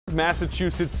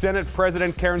Massachusetts Senate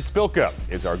President Karen Spilka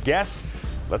is our guest.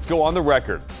 Let's go on the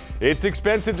record. It's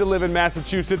expensive to live in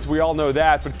Massachusetts, we all know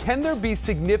that, but can there be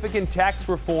significant tax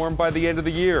reform by the end of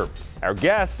the year? Our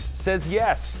guest says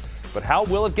yes, but how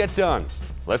will it get done?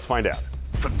 Let's find out.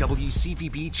 From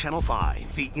WCVB Channel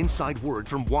 5, the inside word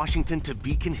from Washington to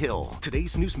Beacon Hill.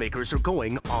 Today's newsmakers are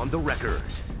going on the record.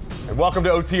 And welcome to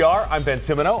OTR. I'm Ben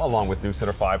Cimino, along with News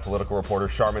Center 5 political reporter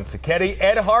Charmin Sacchetti.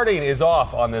 Ed Harding is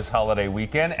off on this holiday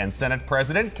weekend, and Senate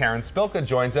President Karen Spilka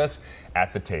joins us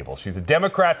at the table. She's a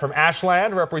Democrat from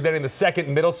Ashland, representing the 2nd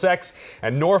Middlesex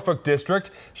and Norfolk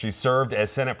District. She served as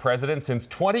Senate President since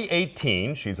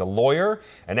 2018. She's a lawyer,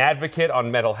 an advocate on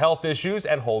mental health issues,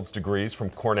 and holds degrees from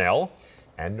Cornell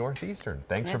and Northeastern.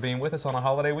 Thanks for being with us on a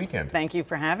holiday weekend. Thank you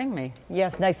for having me.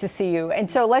 Yes, nice to see you. And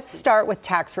so let's start with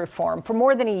tax reform. For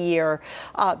more than a year,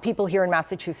 people here in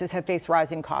Massachusetts have faced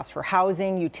rising costs for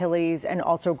housing, utilities, and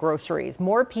also groceries.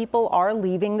 More people are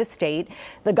leaving the state.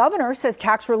 The governor says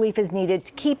tax relief is needed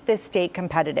to keep this state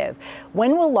competitive.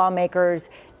 When will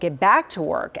lawmakers get back to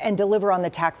work and deliver on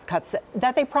the tax cuts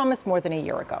that they promised more than a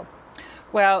year ago?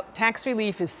 Well, tax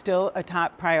relief is still a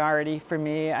top priority for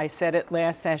me. I said it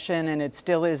last session, and it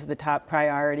still is the top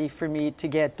priority for me to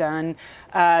get done.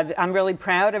 I'm really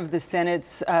proud of the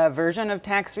Senate's version of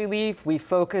tax relief. We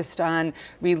focused on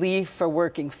relief for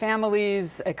working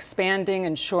families, expanding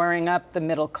and shoring up the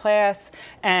middle class,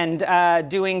 and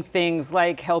doing things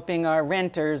like helping our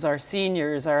renters, our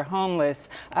seniors, our homeless,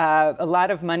 a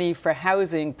lot of money for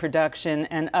housing production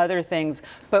and other things.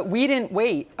 But we didn't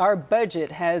wait. Our budget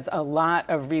has a lot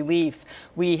of relief.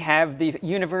 We have the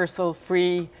universal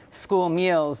free school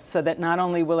meals so that not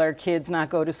only will our kids not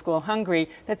go to school hungry,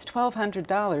 that's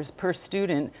 $1,200 per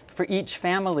student for each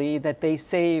family that they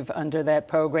save under that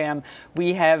program.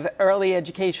 We have early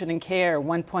education and care,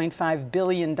 $1.5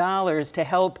 billion to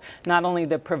help not only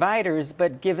the providers,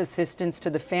 but give assistance to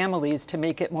the families to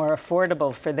make it more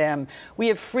affordable for them. We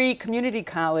have free community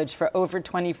college for over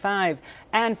 25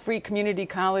 and free community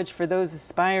college for those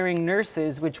aspiring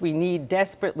nurses, which we need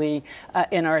desperately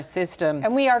in our system.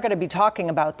 And we are going to be talking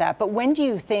about that. But when do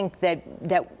you think that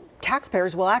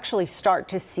taxpayers will actually start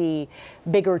to see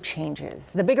bigger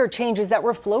changes, the bigger changes that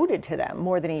were floated to them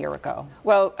more than a year ago?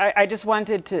 Well, I just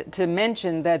wanted to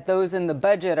mention that those in the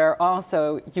budget are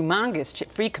also humongous.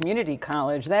 Free community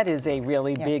college, that is a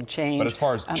really big change. But as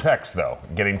far as checks, though,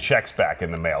 getting checks back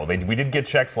in the mail, we did get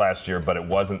checks last year, but it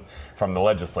wasn't from the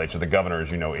legislature. The governor,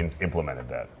 as you know, implemented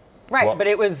that. Right, well, but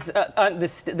it was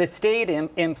the state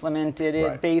implemented it.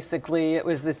 Right. Basically, it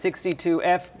was the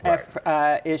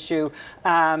 62F issue.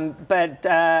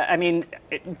 I mean,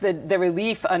 the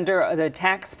relief under the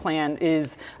tax plan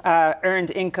is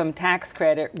earned income tax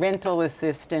credit, rental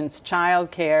assistance,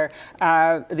 child care,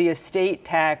 the estate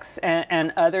tax,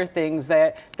 and other things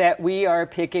that we are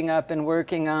picking up and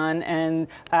working on. And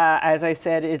as I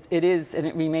said, it is and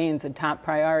it remains a top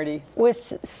priority.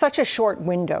 With such a short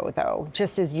window, though,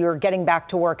 just as you're getting back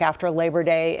to work after Labor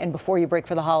Day and before you break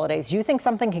for the holidays, do you think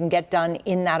something can get done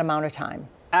in that amount of time?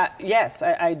 Yes,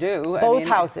 I do. Both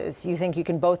houses, you think you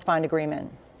can both find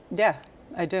agreement? Yeah,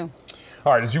 I do.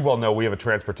 All right, as you well know, we have a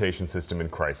transportation system in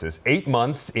crisis. 8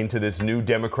 months into this new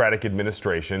Democratic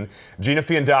administration, Gina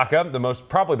Fiandaca,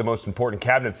 probably the most important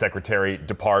cabinet secretary,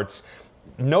 departs.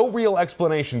 No real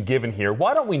explanation given here.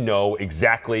 Why don't we know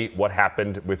exactly what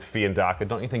happened with Fiandaca?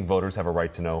 Don't you think voters have a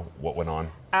right to know what went on?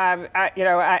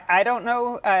 I don't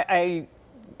know. I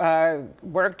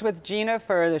worked with Gina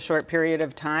for the short period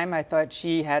of time. I thought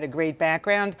she had a great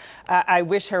background. I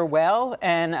wish her well,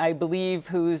 and I believe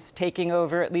who's taking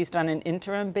over, at least on an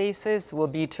interim basis, will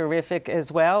be terrific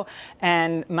as well.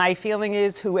 And my feeling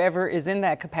is whoever is in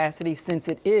that capacity, since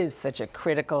it is such a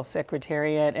critical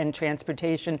secretariat and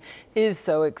transportation is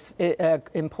so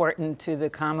important to the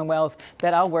Commonwealth,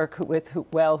 that I'll work with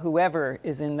whoever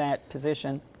is in that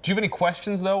position. Do you have any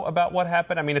questions, though, about what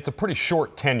happened? I mean, it's a pretty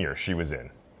short tenure she was in.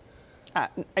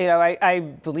 I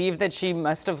believe that she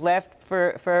must have left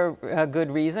for good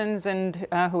reasons, and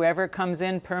whoever comes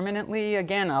in permanently,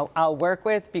 again, I'll work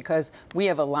with, because we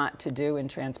have a lot to do in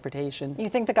transportation. You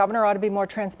think the governor ought to be more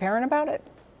transparent about it?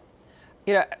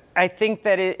 I think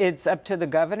that it's up to the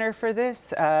governor for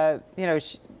this.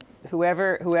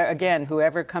 Whoever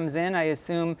comes in, I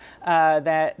assume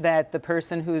that the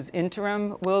person who's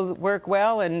interim will work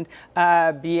well and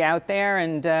be out there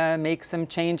and make some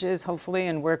changes, hopefully,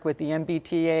 and work with the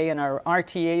MBTA and our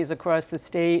RTAs across the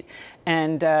state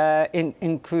and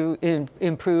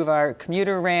improve our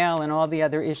commuter rail and all the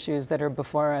other issues that are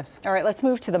before us. All right, let's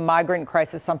move to the migrant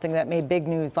crisis, something that made big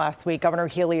news last week. Governor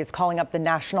Healey is calling up the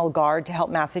National Guard to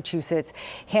help Massachusetts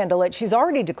handle it. She's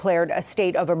already declared a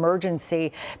state of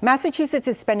emergency. Massachusetts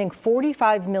is spending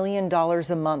 $45 million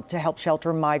a month to help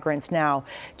shelter migrants now.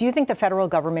 Do you think the federal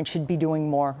government should be doing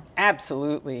more?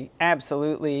 Absolutely.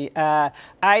 Absolutely. I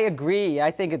agree. I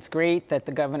think it's great that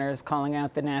the governor is calling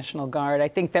out the National Guard. I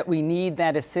think that we need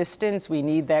that assistance, we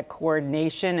need that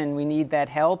coordination, and we need that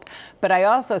help. But I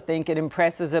also think it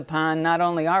impresses upon not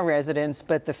only our residents,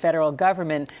 but the federal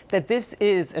government that this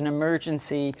is an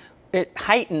emergency. It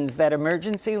heightens that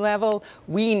emergency level.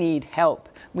 We need help.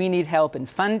 We need help in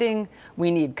funding.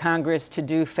 We need Congress to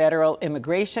do federal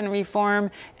immigration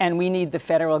reform. And we need the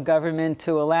federal government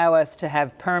to allow us to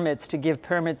have permits, to give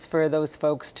permits for those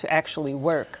folks to actually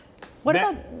work. What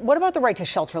about the right to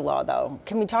shelter law, though?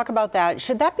 Can we talk about that?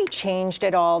 Should that be changed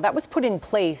at all? That was put in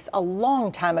place a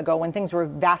long time ago when things were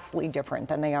vastly different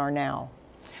than they are now.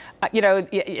 You know,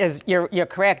 as you're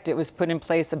correct. It was put in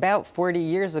place about 40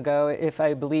 years ago, if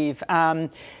I believe.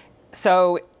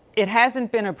 So it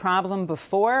hasn't been a problem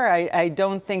before. I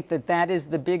don't think that that is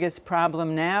the biggest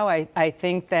problem now. I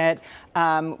think that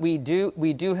we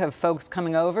do have folks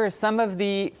coming over. Some of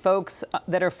the folks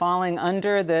that are falling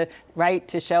under the right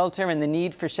to shelter and the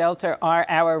need for shelter are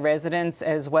our residents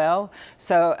as well.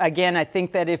 So again, I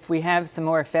think that if we have some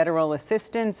more federal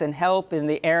assistance and help in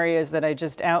the areas that I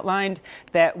just outlined,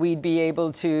 that we'd be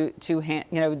able to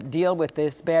deal with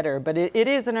this better. But it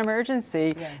is an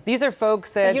emergency. Yeah. These are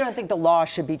folks that... But you don't think the law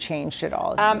should be changed at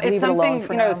all? It's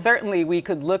something certainly we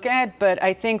could look at, but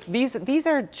I think these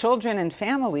are children and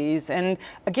families, and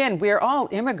again, we're all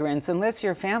immigrants. Unless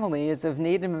your family is of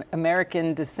Native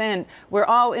American descent, we're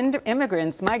all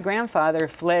immigrants. My grandfather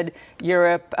fled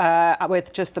Europe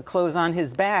with just the clothes on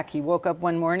his back. He woke up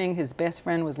one morning, his best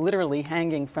friend was literally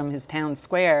hanging from his town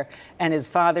square, and his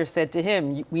father said to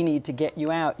him, "We need to get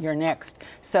you out, you're next."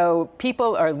 So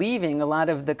people are leaving a lot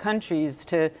of the countries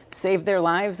to save their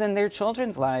lives and their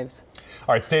children's lives.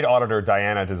 All right, State Auditor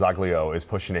Diana DiZoglio is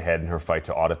pushing ahead in her fight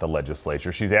to audit the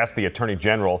legislature. She's asked the Attorney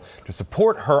General to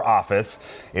support her office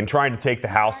in trying to take the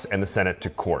House and the Senate to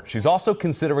court. She's also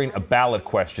considering a ballot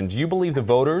question. Do you believe the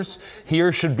voters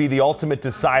here should be the ultimate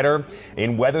decider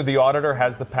in whether the auditor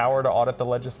has the power to audit the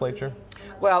legislature?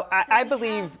 Well, I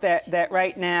believe that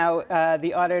right now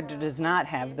the auditor does not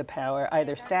have the power,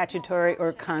 either statutory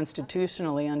or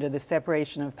constitutionally, under the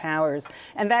separation of powers.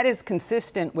 And that is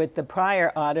consistent with the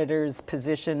prior auditor's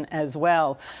position as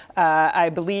well. I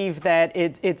believe that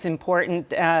it's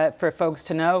important for folks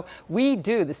to know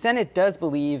the Senate does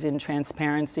believe in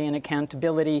transparency and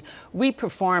accountability. We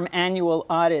perform annual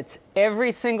audits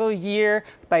every single year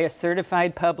by a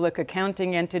certified public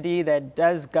accounting entity that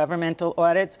does governmental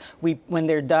audits. When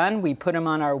they're done, we put them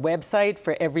on our website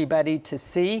for everybody to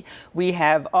see. We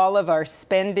have all of our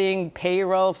spending,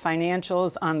 payroll,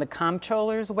 financials on the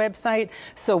comptroller's website.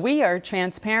 So we are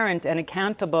transparent and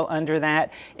accountable under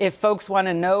that. If folks want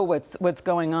to know what's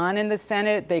going on in the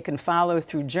Senate, they can follow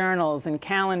through journals and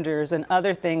calendars and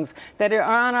other things that are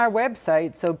on our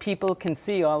website so people can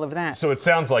see all of that. So it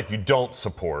sounds like you don't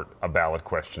support a ballot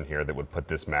question here that would put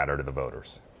this matter to the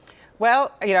voters.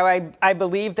 Well, I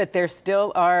believe that there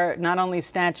still are not only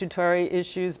statutory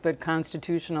issues, but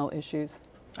constitutional issues.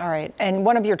 All right. And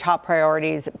one of your top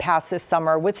priorities passed this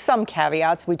summer with some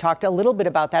caveats. We talked a little bit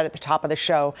about that at the top of the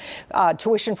show.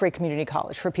 Tuition-free community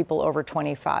college for people over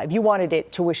 25. You wanted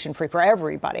it tuition-free for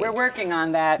everybody. We're working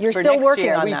on that. You're for still next working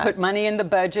year. on we that. We put money in the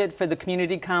budget for the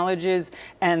community colleges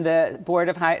and the Board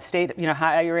of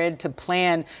Higher Ed to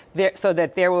plan so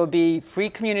that there will be free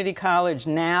community college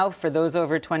now for those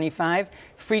over 25,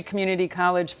 free community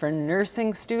college for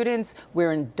nursing students.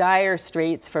 We're in dire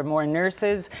straits for more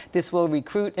nurses. This will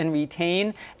recruit and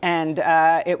retain, and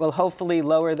it will hopefully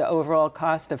lower the overall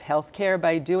cost of health care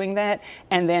by doing that.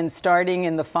 And then starting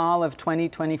in the fall of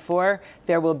 2024,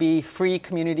 there will be free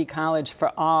community college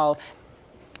for all.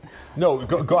 No,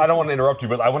 go. I don't want to interrupt you,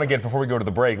 but I want to get, before we go to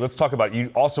the break, let's talk about,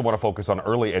 you also want to focus on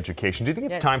early education. Do you think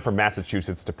it's time for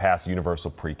Massachusetts to pass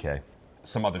universal pre-K?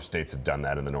 Some other states have done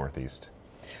that in the Northeast.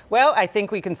 Well, I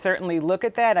think we can certainly look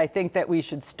at that. I think that we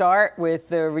should start with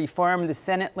the reform. The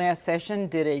Senate last session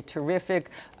did a terrific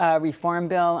reform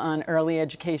bill on early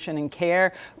education and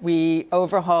care. We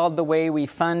overhauled the way we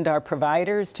fund our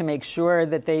providers to make sure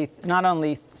that they not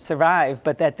only survive,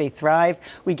 but that they thrive.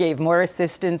 We gave more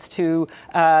assistance to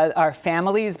our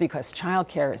families because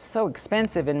childcare is so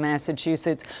expensive in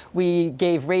Massachusetts. We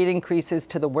gave rate increases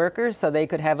to the workers so they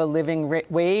could have a living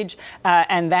wage.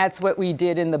 And that's what we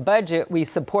did in the budget. We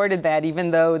supported supported that, even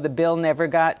though the bill never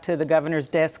got to the governor's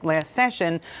desk last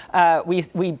session.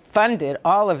 We funded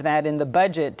all of that in the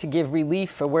budget to give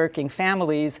relief for working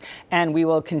families, and we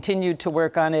will continue to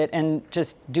work on it and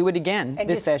just do it again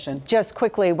this session. Just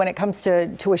quickly, when it comes to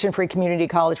tuition-free community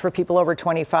college for people over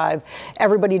 25,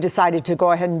 everybody decided to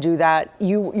go ahead and do that.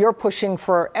 You're pushing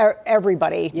for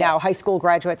everybody now, high school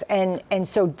graduates, and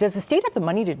so does the state have the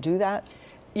money to do that?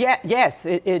 Yeah, yes,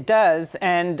 it does.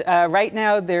 And right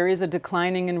now there is a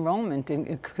declining enrollment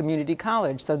in community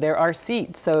college. So there are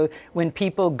seats. So when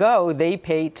people go, they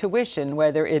pay tuition,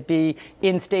 whether it be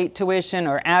in-state tuition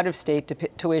or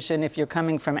out-of-state tuition if you're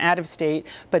coming from out of state.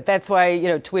 But that's why,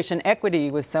 tuition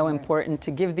equity was so important,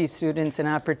 to give these students an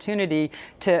opportunity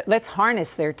to let's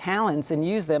harness their talents and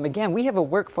use them. Again, we have a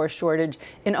workforce shortage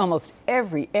in almost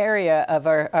every area of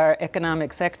our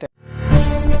economic sector.